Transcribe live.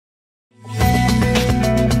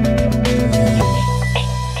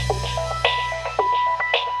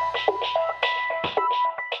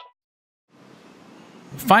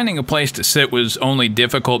Finding a place to sit was only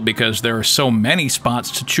difficult because there are so many spots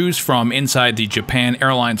to choose from inside the Japan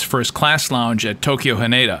Airlines First Class Lounge at Tokyo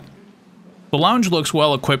Haneda. The lounge looks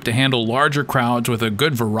well equipped to handle larger crowds with a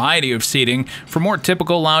good variety of seating, from more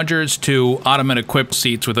typical loungers to ottoman-equipped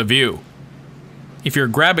seats with a view. If you're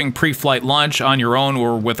grabbing pre-flight lunch on your own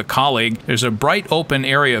or with a colleague, there's a bright open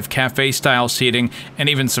area of cafe-style seating and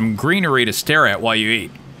even some greenery to stare at while you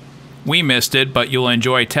eat. We missed it, but you'll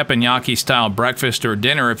enjoy teppanyaki-style breakfast or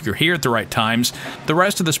dinner if you're here at the right times. The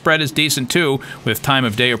rest of the spread is decent too, with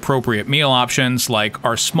time-of-day appropriate meal options like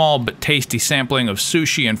our small but tasty sampling of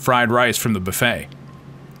sushi and fried rice from the buffet.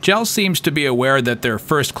 JAL seems to be aware that their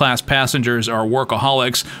first-class passengers are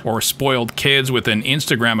workaholics or spoiled kids with an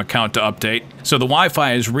Instagram account to update, so the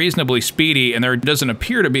Wi-Fi is reasonably speedy and there doesn't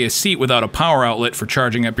appear to be a seat without a power outlet for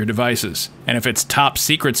charging up your devices. And if it's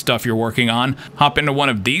top-secret stuff you're working on, hop into one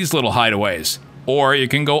of these little hideaways. Or you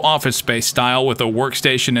can go office space style with a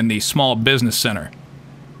workstation in the small business center.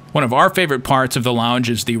 One of our favorite parts of the lounge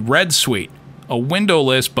is the Red Suite, a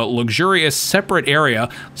windowless but luxurious separate area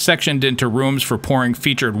sectioned into rooms for pouring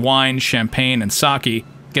featured wine, champagne, and sake,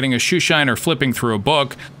 getting a shoe shine or flipping through a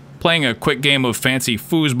book, playing a quick game of fancy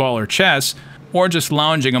foosball or chess, or just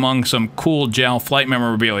lounging among some cool JAL flight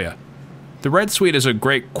memorabilia. The Red Suite is a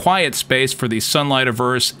great quiet space for the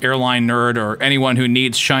sunlight-averse, airline nerd, or anyone who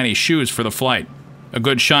needs shiny shoes for the flight. A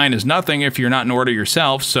good shine is nothing if you're not in order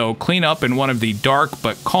yourself, so clean up in one of the dark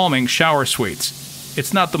but calming shower suites.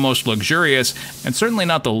 It's not the most luxurious, and certainly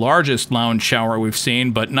not the largest lounge shower we've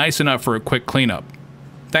seen, but nice enough for a quick cleanup.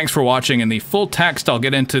 Thanks for watching. In the full text, I'll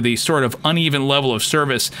get into the sort of uneven level of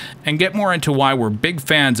service and get more into why we're big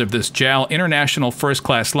fans of this JAL International First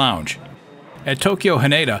Class Lounge. At Tokyo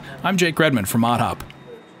Haneda, I'm Jake Redmond from OddHop.